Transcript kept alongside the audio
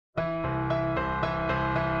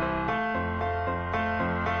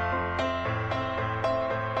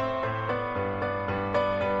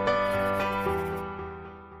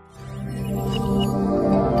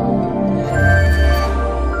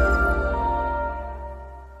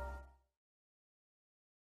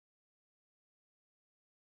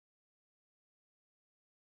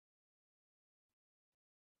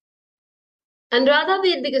अनुराधा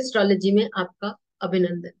वैदिक एस्ट्रोलॉजी में आपका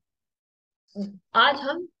अभिनंदन। आज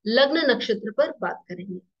हम लग्न नक्षत्र पर बात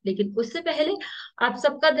करेंगे, लेकिन उससे पहले आप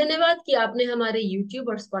सबका धन्यवाद कि आपने हमारे YouTube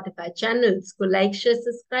और Spotify चैनल्स को लाइक शेयर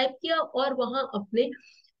सब्सक्राइब किया और वहां अपने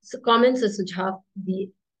कमेंट्स और सुझाव दिए।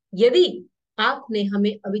 यदि आपने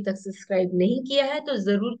हमें अभी तक सब्सक्राइब नहीं किया है तो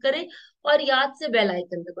जरूर करें और याद से बेल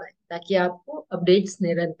आइकन दबाएं ताकि आपको अपडेट्स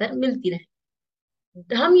निरंतर मिलती रहे।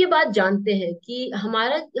 हम ये बात जानते हैं कि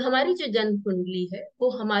हमारी जो जन्म कुंडली है वो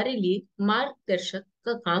हमारे लिए मार्गदर्शक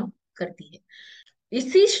का काम करती है।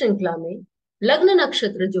 इसी श्रृंखला में लग्न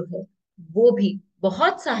नक्षत्र जो है वो भी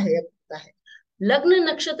बहुत सहायक होता है। लग्न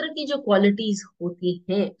नक्षत्र की जो क्वालिटीज होती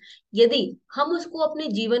हैं, यदि हम उसको अपने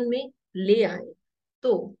जीवन में ले आए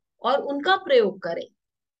तो और उनका प्रयोग करें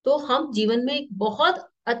तो हम जीवन में एक बहुत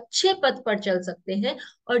अच्छे पथ पर चल सकते हैं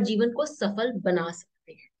और जीवन को सफल बना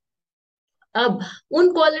सकते हैं। अब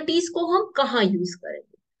उन क्वालिटीज को हम कहाँ यूज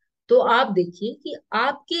करेंगे? तो आप देखिए कि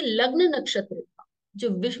आपके लग्न नक्षत्र का जो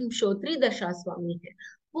विषमश्रोत्री दशा स्वामी है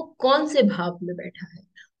वो कौन से भाव में बैठा है,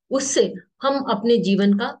 उससे हम अपने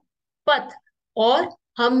जीवन का पथ और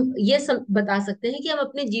हम ये बता सकते हैं कि हम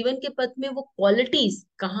अपने जीवन के पथ में वो क्वालिटीज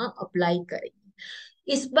कहाँ अप्लाई करेंगे।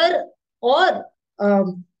 इस पर और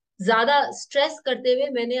ज्यादा स्ट्रेस करते हुए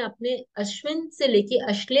मैंने अपने अश्विन से लेके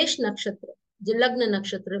अश्लेष नक्षत्र, जो लग्न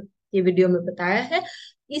नक्षत्र के वीडियो में बताया है।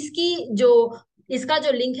 इसकी जो इसका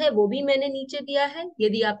जो लिंक है वो भी मैंने नीचे दिया है,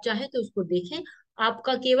 यदि आप चाहें तो उसको देखें।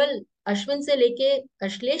 आपका केवल अश्विन से लेके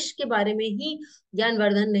अश्लेष के बारे में ही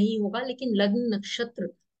ज्ञानवर्धन नहीं होगा, लेकिन लग्न नक्षत्र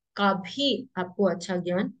का भी आपको अच्छा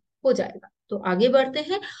ज्ञान हो जाएगा। तो आगे बढ़ते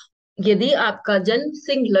हैं। यदि आपका जन्म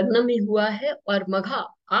सिंह लग्न में हुआ है और मघा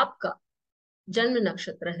आपका जन्म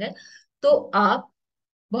नक्षत्र है तो आप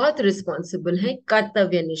बहुत रिस्पॉन्सिबल हैं,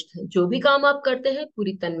 कर्तव्यनिष्ठ हैं। जो भी काम आप करते हैं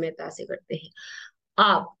पूरी तन्मयता से करते हैं।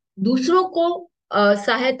 आप दूसरों को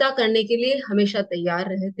सहायता करने के लिए हमेशा तैयार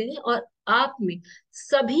रहते हैं और आप में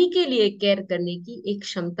सभी के लिए केयर करने की एक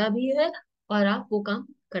क्षमता भी है और आप वो काम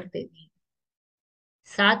करते भी हैं।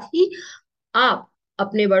 साथ ही आप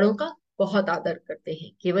अपने बड़ों का बहुत आदर करते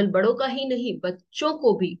हैं। केवल बड़ों का ही नहीं, बच्चों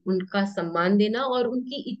को भी उनका सम्मान देना और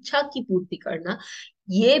उनकी इच्छा की पूर्ति करना,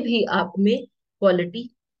 ये भी आप में क्वालिटी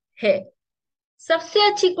है। सबसे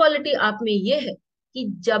अच्छी क्वालिटी आप में ये है कि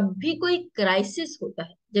जब भी कोई क्राइसिस होता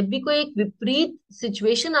है, जब भी कोई एक विपरीत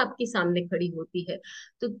सिचुएशन आपके सामने खड़ी होती है,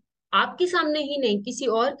 तो आपके सामने ही नहीं किसी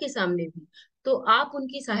और के सामने भी, तो आप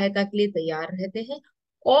उनकी सहायता के लिए तैयार रहते हैं।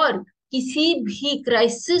 और किसी भी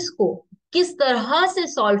क्राइसिस को किस तरह से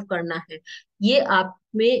सॉल्व करना है, ये आप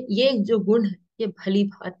में ये जो गुण है ये भली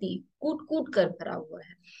भांति कूट कूट कर भरा हुआ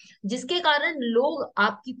है, जिसके कारण लोग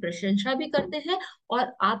आपकी प्रशंसा भी करते हैं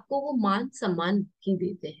और आपको वो मान सम्मान भी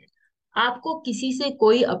देते हैं। आपको किसी से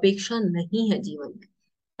कोई अपेक्षा नहीं है जीवन में।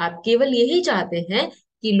 आप केवल यही चाहते हैं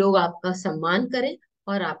कि लोग आपका सम्मान करें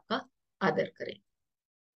और आपका आदर करें।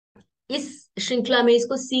 इस श्रृंखला में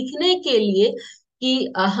इसको सीखने के लिए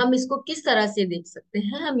कि हम इसको किस तरह से देख सकते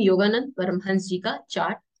हैं, हम योगानंद परमहंस जी का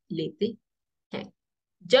चार्ट लेते हैं।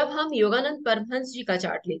 जब हम योगानंद परमहंस जी का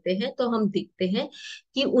चार्ट लेते हैं तो हम देखते हैं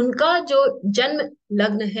कि उनका जो जन्म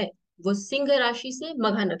लग्न है वो सिंह राशि से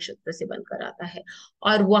मघा नक्षत्र से बनकर आता है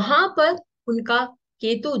और वहां पर उनका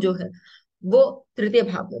केतु जो है वो तृतीय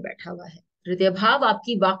भाव में बैठा हुआ है। तृतीय भाव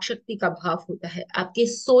आपकी वाक शक्ति का भाव होता है, आपके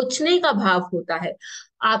सोचने का भाव होता है,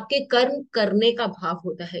 आपके कर्म करने का भाव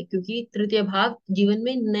होता है, क्योंकि तृतीय भाव जीवन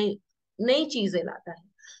में नई नई चीजें लाता है।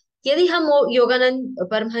 यदि हम योगानंद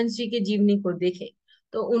परमहंस जी की जीवनी को देखें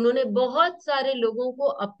तो उन्होंने बहुत सारे लोगों को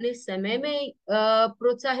अपने समय में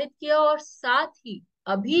प्रोत्साहित किया और साथ ही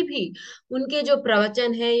अभी भी उनके जो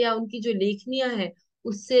प्रवचन है या उनकी जो लेखनियां हैं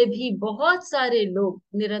उससे भी बहुत सारे लोग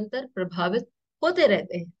निरंतर प्रभावित होते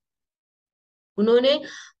रहते हैं। उन्होंने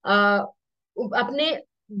अपने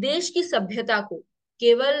देश की सभ्यता को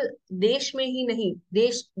केवल देश में ही नहीं,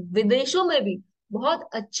 देश विदेशों में भी बहुत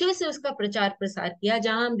अच्छे से उसका प्रचार प्रसार किया,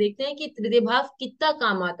 जहां हम देखते हैं कि तृतीय भाव कितना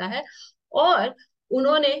काम आता है। और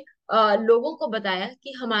उन्होंने लोगों को बताया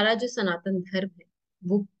कि हमारा जो सनातन धर्म है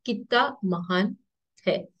वो कितना महान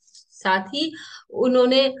है। साथ ही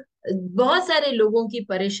उन्होंने बहुत सारे लोगों की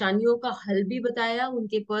परेशानियों का हल भी बताया,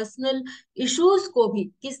 उनके पर्सनल इश्यूज को भी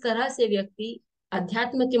किस तरह से व्यक्ति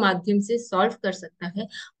अध्यात्म के माध्यम से सॉल्व कर सकता है,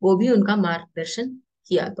 वो भी उनका मार्गदर्शन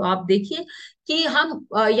किया। तो आप देखिए कि हम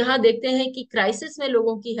यहाँ देखते हैं कि क्राइसिस में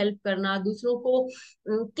लोगों की हेल्प करना, दूसरों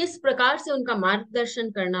को किस प्रकार से उनका मार्गदर्शन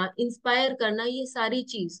करना, इंस्पायर करना, ये सारी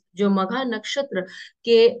चीज जो मघा नक्षत्र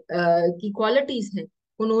के की क्वालिटीज हैं,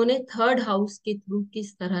 उन्होंने थर्ड हाउस के थ्रू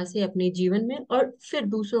किस तरह से अपने जीवन में और फिर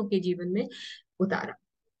दूसरों के जीवन में उतारा।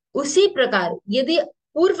 उसी प्रकार यदि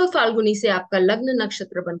पूर्व फाल्गुनी से आपका लग्न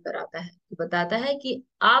नक्षत्र बनकर आता है तो बताता है कि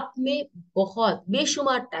आप में बहुत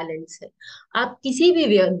बेशुमार टैलेंट्स है। आप किसी भी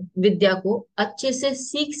विद्या को अच्छे से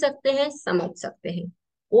सीख सकते हैं, समझ सकते हैं।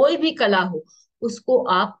 कोई भी कला हो उसको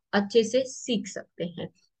आप अच्छे से सीख सकते हैं।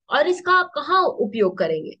 और इसका आप कहाँ उपयोग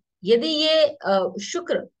करेंगे? यदि ये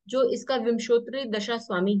शुक्र जो इसका विंशोत्तरी दशा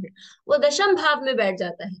स्वामी है वो दशम भाव में बैठ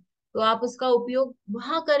जाता है तो आप उसका उपयोग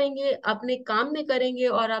वहां करेंगे, अपने काम में करेंगे,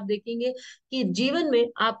 और आप देखेंगे कि जीवन में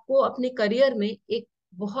आपको अपने करियर में एक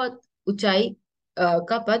बहुत ऊंचाई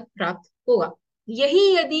का पद प्राप्त होगा। यही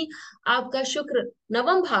यदि आपका शुक्र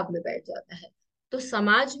नवम भाव में बैठ जाता है तो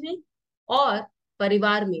समाज में और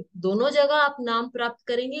परिवार में दोनों जगह आप नाम प्राप्त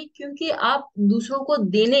करेंगे, क्योंकि आप दूसरों को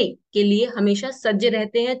देने के लिए हमेशा सज्ज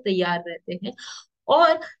रहते हैं, तैयार रहते हैं।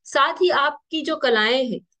 और साथ ही आपकी जो कलाएं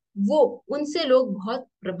हैं वो उनसे लोग बहुत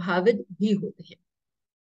प्रभावित भी होते हैं।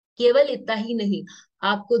 केवल इतना ही नहीं,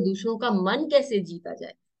 आपको दूसरों का मन कैसे जीता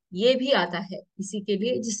जाए ये भी आता है इसी के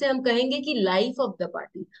लिए, जिसे हम कहेंगे कि लाइफ ऑफ द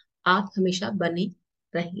पार्टी आप हमेशा बने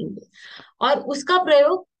रहेंगे। और उसका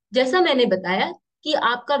प्रयोग जैसा मैंने बताया कि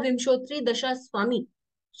आपका विंशोत्तरी दशा स्वामी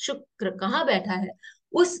शुक्र कहाँ बैठा है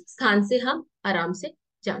उस स्थान से हम आराम से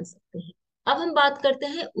जान सकते हैं। अब हम बात करते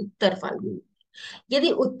हैं उत्तर फाल्गुनी। यदि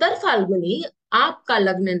उत्तर फाल्गुनी आपका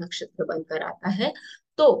लग्न नक्षत्र बनकर आता है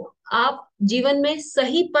तो आप जीवन में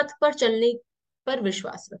सही पथ पर चलने पर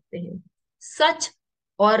विश्वास रखते हैं। सच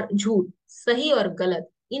और झूठ, सही और गलत,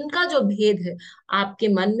 इनका जो भेद है आपके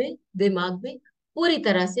मन में, दिमाग में पूरी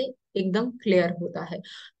तरह से एकदम क्लियर होता है।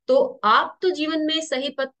 तो आप तो जीवन में सही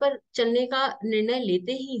पथ पर चलने का निर्णय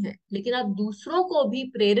लेते ही हैं, लेकिन आप दूसरों को भी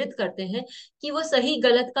प्रेरित करते हैं कि वो सही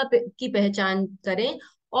गलत की पहचान करें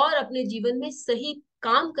और अपने जीवन में सही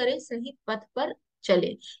काम करें, सही पथ पर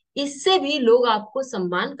चले। इससे भी लोग आपको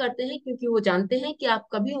सम्मान करते हैं, क्योंकि वो जानते हैं कि आप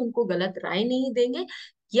कभी उनको गलत राय नहीं देंगे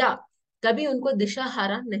या कभी उनको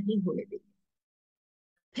दिशाहारा नहीं होने देंगे।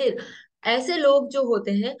 फिर ऐसे लोग जो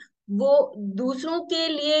होते हैं वो दूसरों के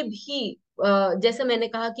लिए भी जैसे मैंने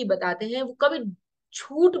कहा कि बताते हैं, वो कभी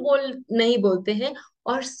झूठ नहीं बोलते हैं,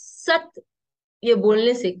 और सत्य ये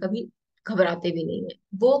बोलने से कभी घबराते भी नहीं है।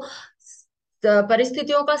 वो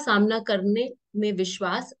परिस्थितियों का सामना करने में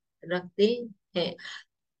विश्वास रखते हैं।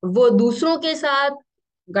 वो दूसरों के साथ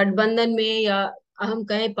गठबंधन में या हम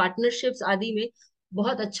कहें पार्टनरशिप्स आदि में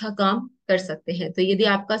बहुत अच्छा काम कर सकते हैं। तो यदि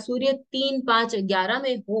आपका सूर्य 3, 5, 11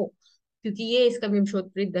 में हो, क्योंकि ये इसका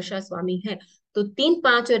विंशोत्तरी दशा स्वामी है, तो 3,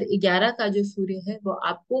 5 और 11 का जो सूर्य है वो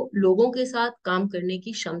आपको लोगों के साथ काम करने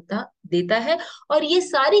की क्षमता देता है। और ये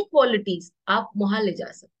सारी क्वालिटीज आप वहां ले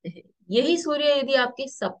जा सकते हैं। यही सूर्य यदि आपके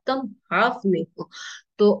सप्तम भाव में हो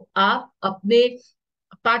तो आप अपने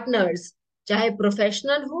पार्टनर्स, चाहे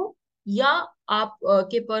प्रोफेशनल हो या आप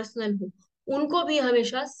के पर्सनल हो, उनको भी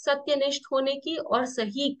हमेशा सत्यनिष्ठ होने की और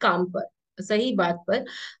सही काम पर, सही बात पर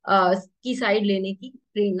की साइड लेने की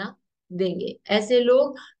प्रेरणा देंगे। ऐसे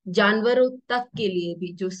लोग जानवरों तक के लिए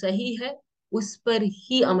भी जो सही है उस पर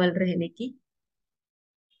ही अमल रहने की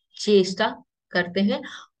चेष्टा करते हैं,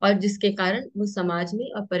 और जिसके कारण वो समाज में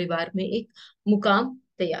और परिवार में एक मुकाम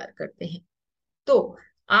तैयार करते हैं। तो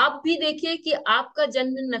आप भी देखिए कि आपका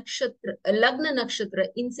जन्म नक्षत्र, लग्न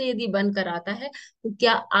नक्षत्र इनसे यदि बनकर आता है तो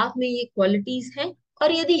क्या आप में ये क्वालिटीज हैं,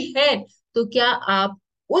 और यदि है तो क्या आप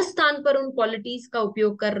उस स्थान पर उन क्वालिटीज का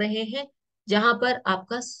उपयोग कर रहे हैं जहां पर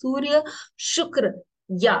आपका सूर्य, शुक्र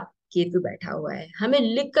या केतु बैठा हुआ है? हमें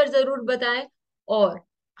लिखकर जरूर बताएं। और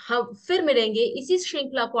हम फिर मिलेंगे इसी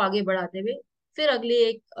श्रृंखला को आगे बढ़ाते हुए, फिर अगले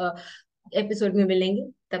एक एपिसोड में मिलेंगे।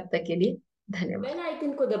 तब तक के लिए धन्यवाद। बेल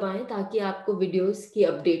आइकन को दबाएं ताकि आपको वीडियोस की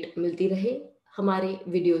अपडेट मिलती रहे। हमारे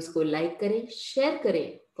वीडियोस को लाइक करें, शेयर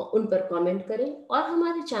करें, उन पर कमेंट करें और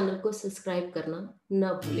हमारे चैनल को सब्सक्राइब करना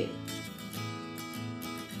न भूलें।